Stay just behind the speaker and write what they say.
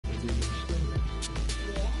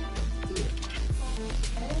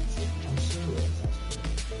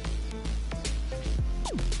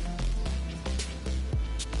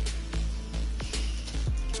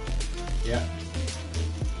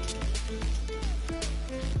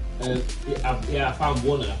Yeah, I found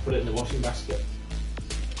one and I put it in the washing basket.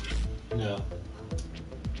 No.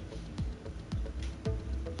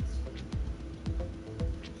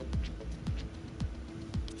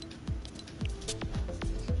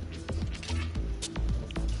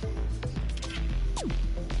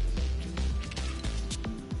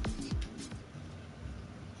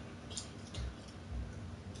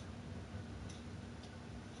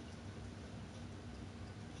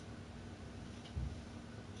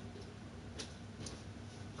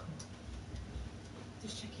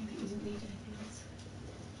 Just checking that he doesn't need anything else.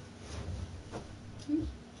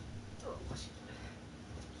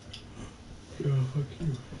 Oh, fuck you.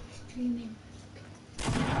 Streaming.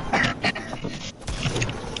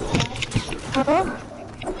 Hello?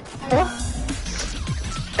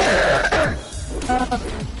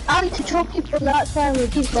 I need to talk you from that side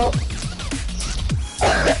with you, but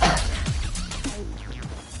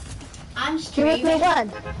I'm do you want me streaming.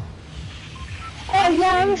 one? Oh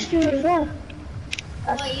yeah, I'm streaming as well.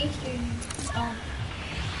 What are you streaming? Oh.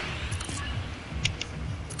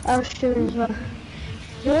 I'm streaming as well.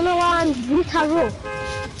 You wanna one Retail Row?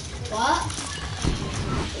 What?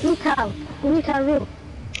 Retail Row.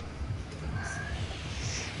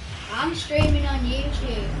 I'm streaming on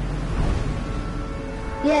YouTube.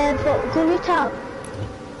 Yeah, but the Retail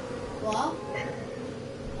What?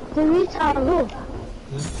 Row.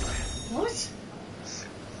 What?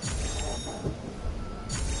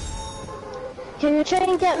 Can you try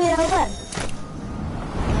and get me a win?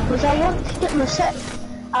 Because I want to get my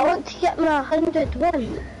I want to get my 100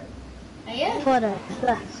 win Are you? for it.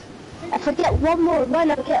 Yes. If I get one more win,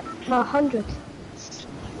 I'll get my 100.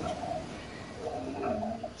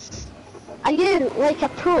 Are you like a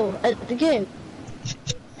pro at the game?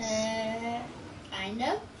 Kind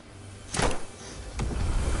of.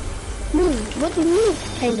 What do you mean,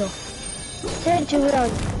 kind of? Said you were a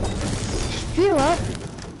streamer.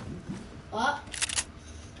 What?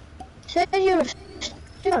 Said you were a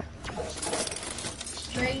streamer.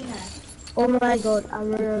 Streamer. Oh my god,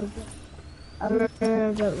 I'm running a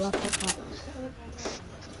bit rough at that.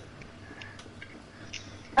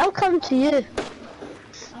 I'll come to you.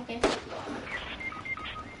 Okay.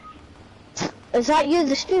 Is that you,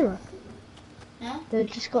 the streamer? No? They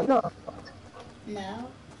just got knocked. No.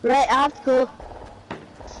 Right, I have to go.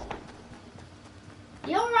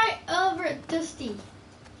 You're right over at Dusty.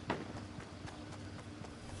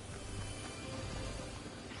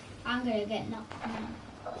 I'm gonna get knocked now.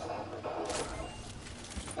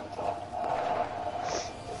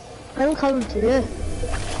 I'm coming to you.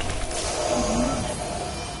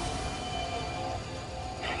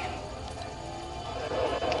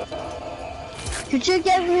 Could you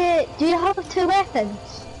give me, do you have 2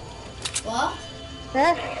 weapons? What?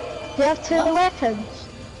 Huh? Do you have 2 weapons?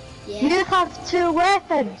 Yeah. You have 2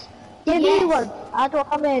 weapons. Give me Yes. one. I don't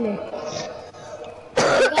have any. You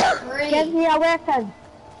got 3. Give me a weapon.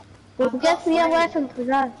 Well, I've got give me a 3. weapon for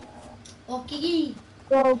that. Okay.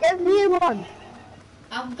 Well, give me one.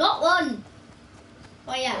 I've got 1.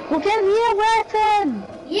 Oh yeah. Well, give me a weapon.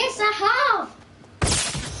 Yes, I have.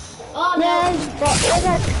 Oh no. Yes, but is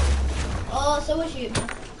it? Oh, so was you.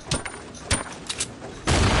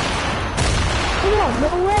 Come on, no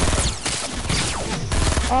way.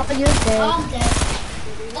 Oh, you're dead. I'm dead.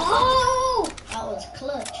 Oh, that was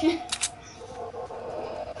clutch.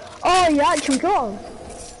 Oh, you actually got him.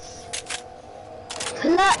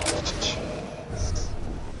 Clutch.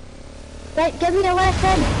 Right, give me a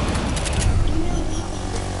weapon.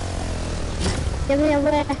 Give me a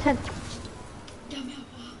weapon.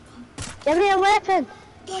 Give me a weapon.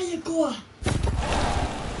 There you go.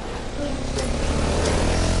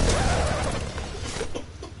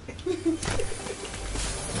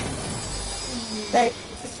 Right.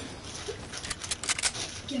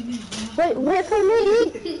 Give me a Wait, wait for me.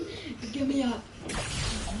 Give me a.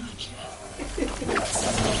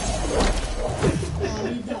 Oh, I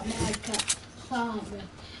need that mic up. Fine.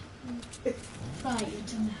 Fine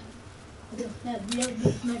to me. I don't have the other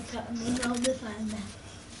mic up and then I'll be fine then.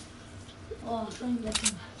 Oh, thank you.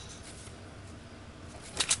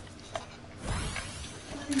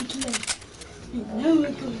 Thank you. You know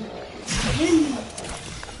we're going to win.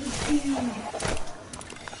 Let's go.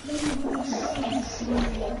 Let me go to this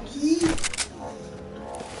one, okay?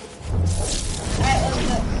 Alright, let's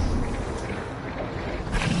go.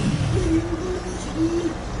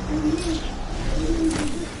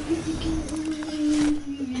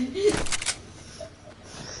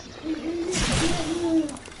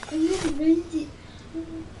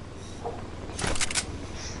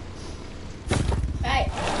 Right,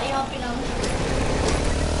 stay hopping on.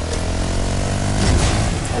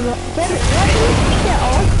 What do you get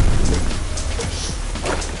on?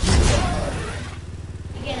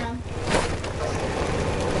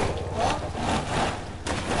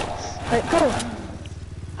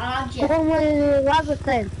 one with the lava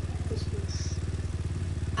thing.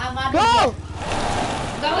 I'm adding Go!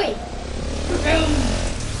 it. Going. Boom.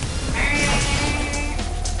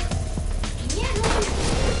 Yeah, no.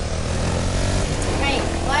 Right,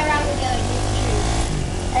 where are we going?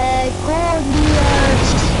 Go near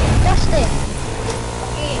Dusty.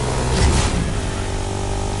 Okay.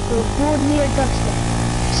 So go near Dusty.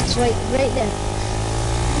 It's right there.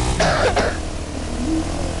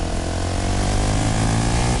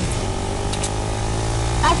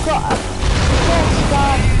 I've got a first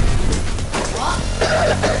car. What?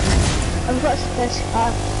 I've got a first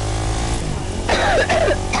car.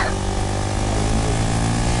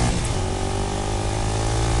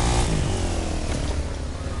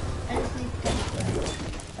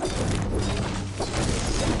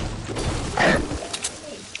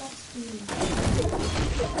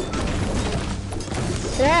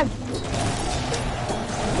 Sam.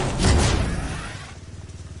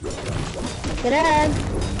 Get in.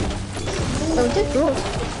 Oh, just go.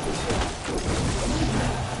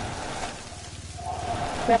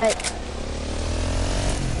 Right.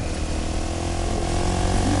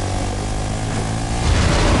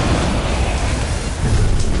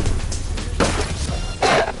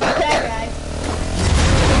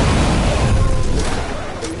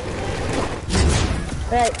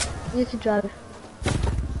 Right, you can drive.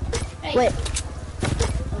 Hey. Wait.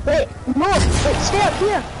 Wait, no! Wait, stay up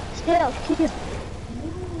here! Stay up here.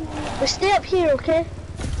 But stay up here, okay?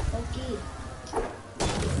 Okay.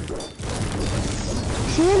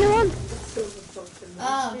 See anyone?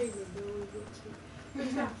 Oh.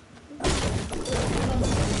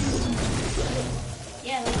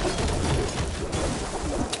 Yeah, like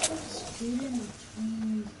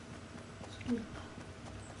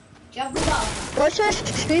jump off. What's your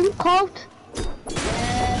stream called?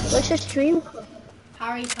 What's your stream?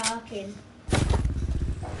 Harry Parkin.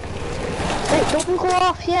 Wait, don't go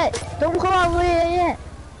off yet. Don't go away yet.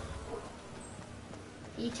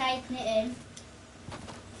 You typing it in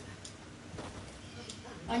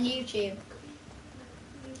on YouTube?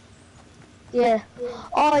 Yeah.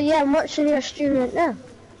 Oh yeah, I'm watching your stream right now.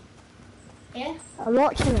 Yeah. I'm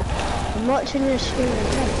watching it. I'm watching your stream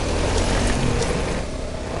right now.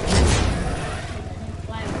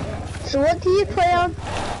 So what do you play on?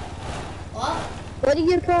 What? What do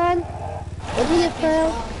you play on? What do you play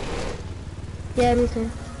on? Yeah, me too.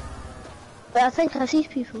 But I think I see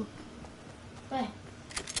people. Where?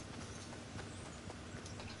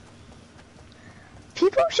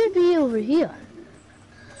 People should be over here.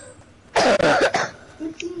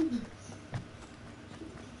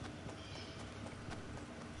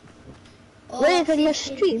 Oh, Wait, on your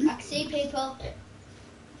stream? I see people.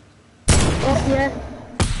 Oh yeah.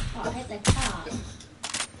 Oh, I hit the car.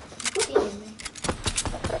 Kidding me.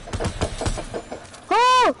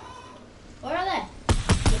 Oh! Where are they?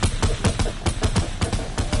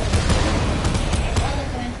 Oh,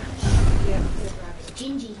 they're coming.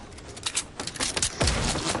 Gingy.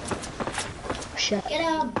 Shit. Get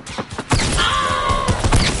him.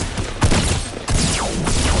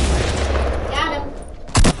 Got him.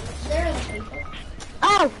 There are people.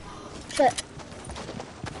 Ow! Shit.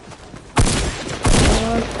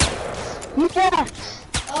 You there!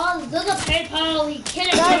 Oh, there's other people. He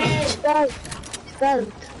killed Spelled. me.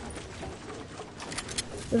 Spelled.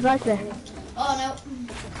 Revive me. Oh no.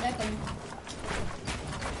 They're coming.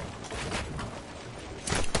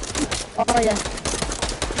 Oh yeah.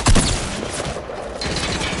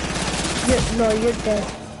 You're dead.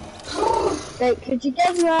 Wait, could you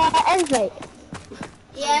give me an invite?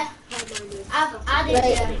 Yeah. I've added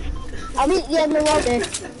Right. you. I'll meet you in the lobby.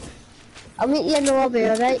 I'll meet you in the lobby,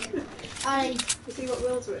 alright? I. You see what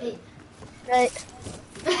wheels are in? Right.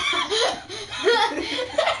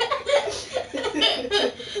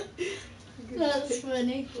 That's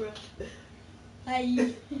funny. Hi.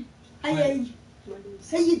 Hi. Hi.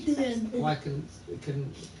 How you doing? Why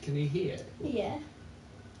can he hear? Yeah.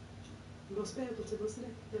 You must be able to, wasn't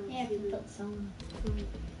it? No, Yeah, I can put some.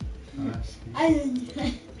 Mm.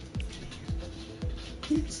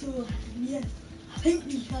 So, yeah, I think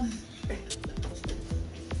we can.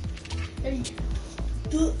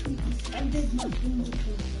 Don't spend my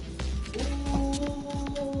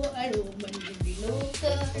Oh, I don't want to be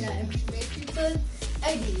local, and I'm making fun.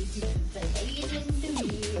 I need to but I didn't do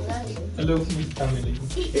it. Hello, my family.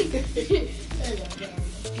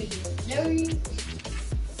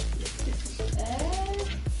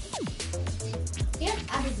 Yeah,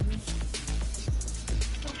 I did.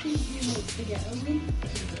 I think you might forget me.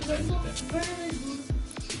 But not very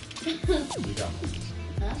good. We don't.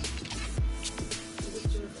 Huh?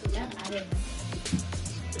 Yeah, I didn't.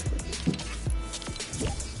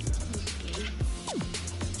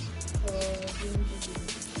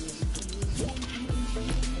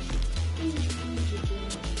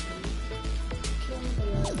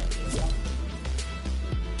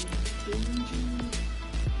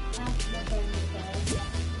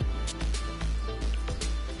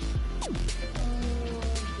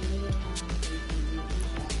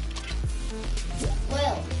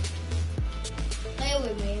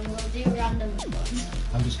 random ones.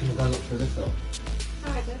 I'm just going to go look for the film.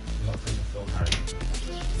 Alright then. Look for the film, Harry.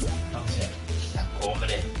 That's it. That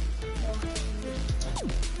comedy.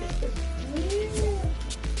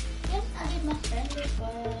 Yes, I did my friend as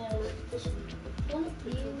well. Wanna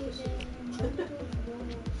play with him?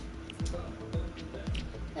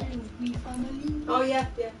 Hello, me family. Oh yeah,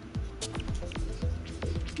 yeah.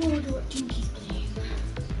 No, I don't think he's playing.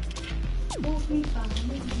 Both me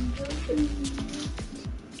family.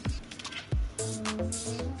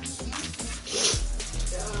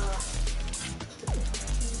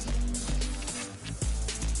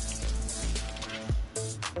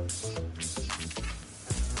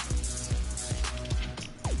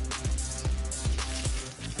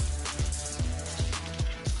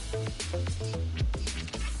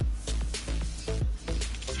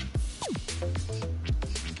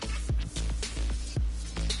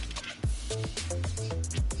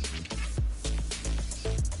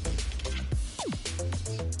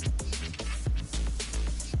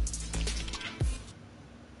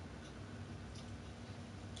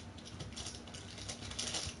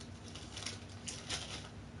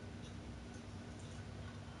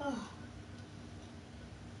 Oh.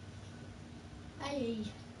 Hey.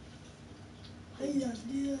 How you guys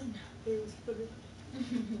doing? It was funny.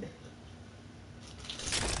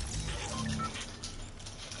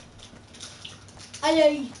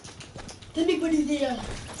 Hey, is anybody there?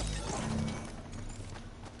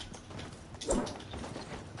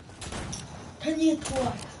 Can you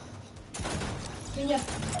talk? Can you?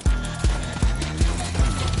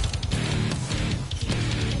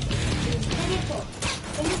 Can you talk?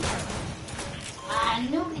 Can you talk? Ah,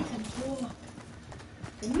 nobody can talk.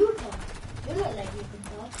 Can you talk? You look like you can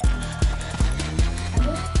talk.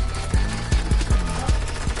 Hello?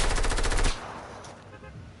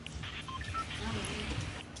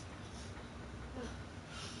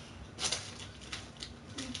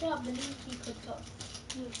 You can't believe he could talk.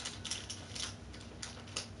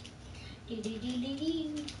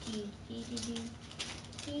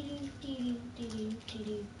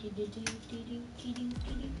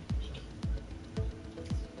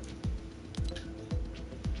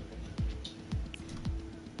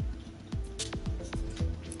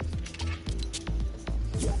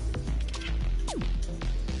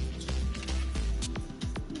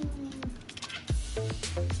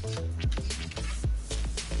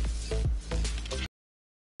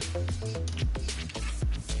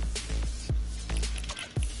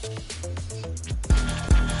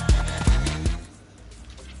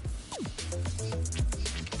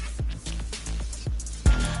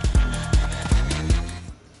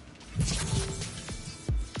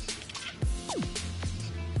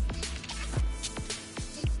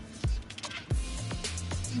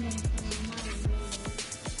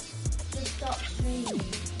 Just stop streaming.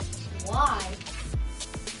 Why?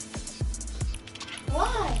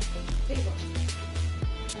 Why? People.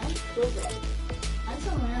 Huh? Children. And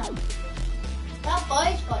someone else. That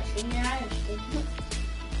boy's watching your Irish thing.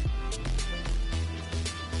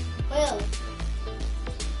 Will.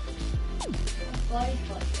 That boy's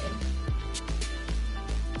watching.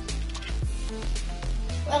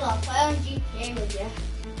 Well, I'll play on GTA with you.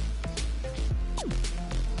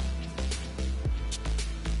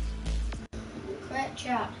 Correct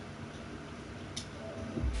chat.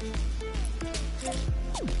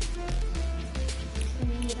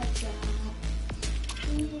 Read a chat.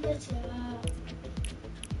 Read a chat.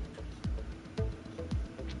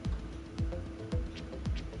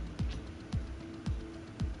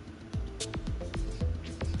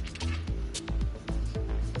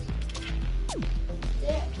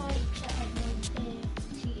 There, I chat on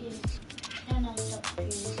GTA. Then I'll stop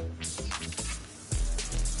streaming.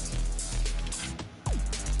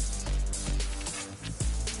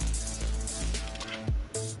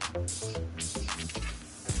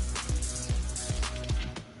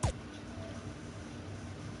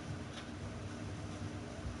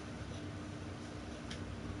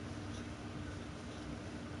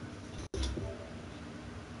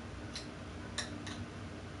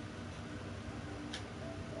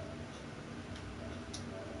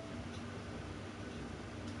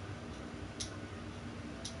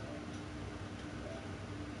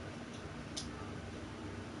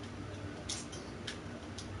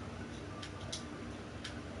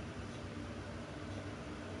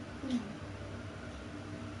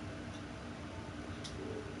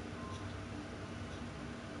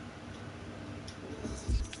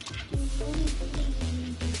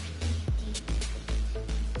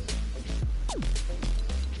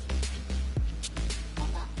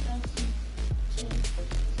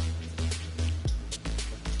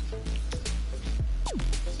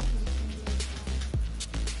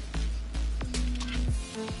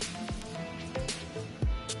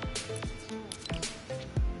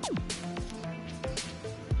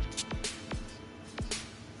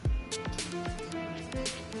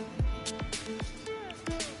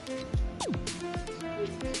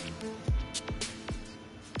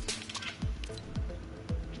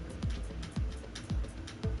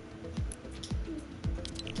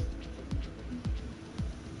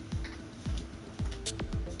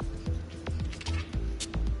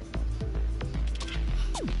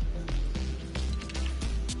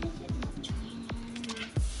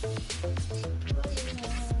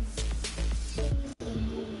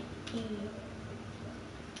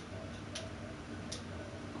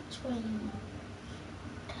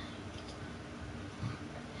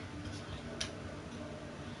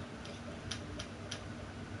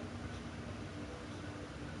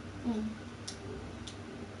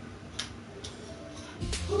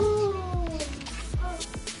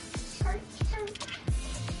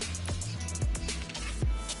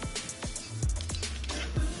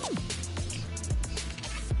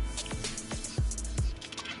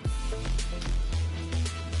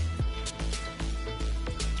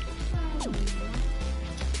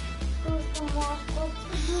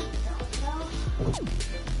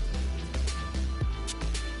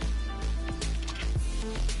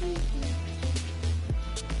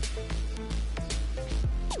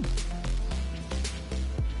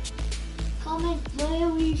 Comment where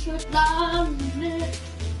we should land it.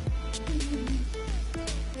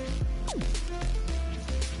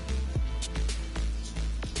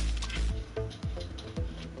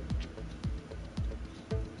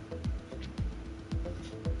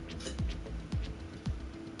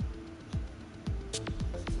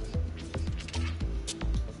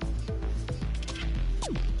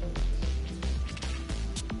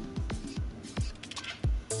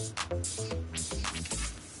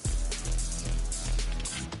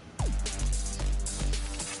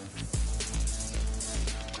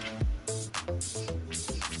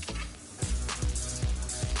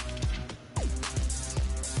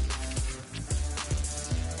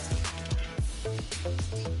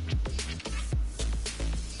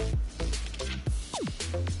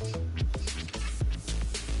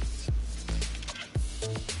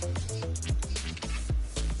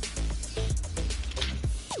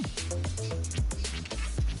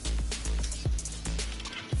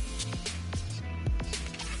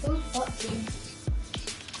 Who's watching?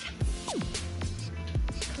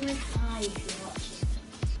 Comment hi if you're watching.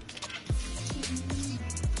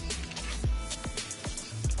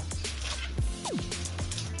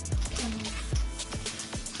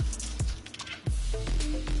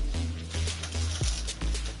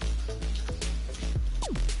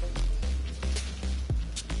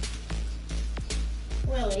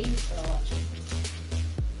 Willie, you're still watching.